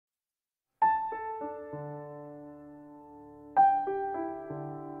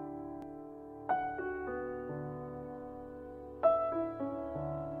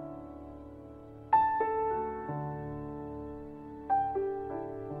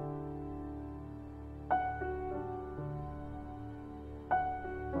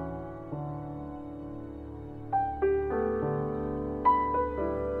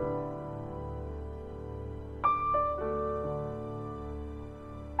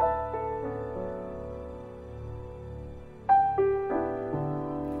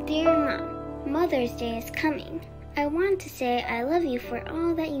Dear Mom, Mother's Day is coming. I want to say I love you for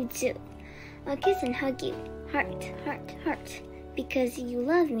all that you do. I'll kiss and hug you, heart, heart, heart, because you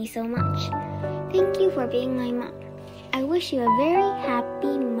love me so much. Thank you for being my mom. I wish you a very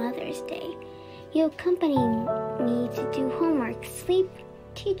happy Mother's Day. You accompany me to do homework, sleep,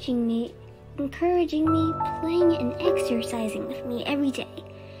 teaching me, encouraging me, playing and exercising with me every day.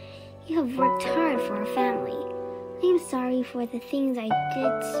 You have worked hard for our family. I am sorry for the things I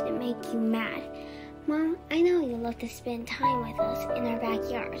did to make you mad. Mom, I know you love to spend time with us in our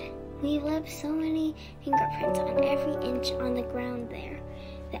backyard. We've left so many fingerprints on every inch on the ground there.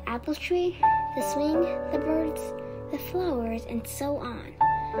 The apple tree, the swing, the birds, the flowers, and so on.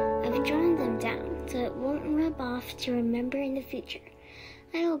 I've drawn them down so it won't rub off to remember in the future.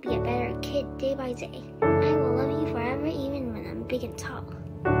 I will be a better kid day by day. I will love you forever even when I'm big and tall.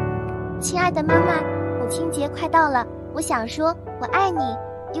 亲爱的妈妈，母亲节快到了，我想说我爱你，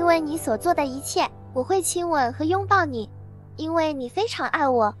因为你所做的一切，我会亲吻和拥抱你，因为你非常爱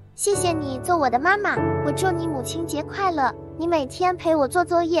我。谢谢你做我的妈妈，我祝你母亲节快乐。你每天陪我做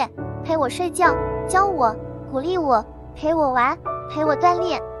作业，陪我睡觉，教我，鼓励我，陪我玩，陪我锻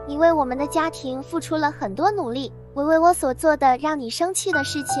炼。你为我们的家庭付出了很多努力，我为我所做的让你生气的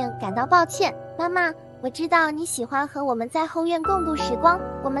事情感到抱歉。妈妈，我知道你喜欢和我们在后院共度时光，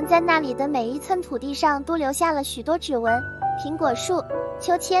我们在那里的每一寸土地上都留下了许多指纹，苹果树、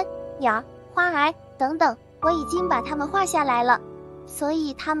秋千、鸟、花儿等等，我已经把它们画下来了，所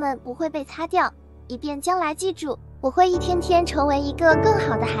以它们不会被擦掉，以便将来记住，我会一天天成为一个更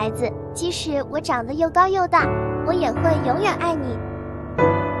好的孩子，即使我长得又高又大，我也会永远爱你。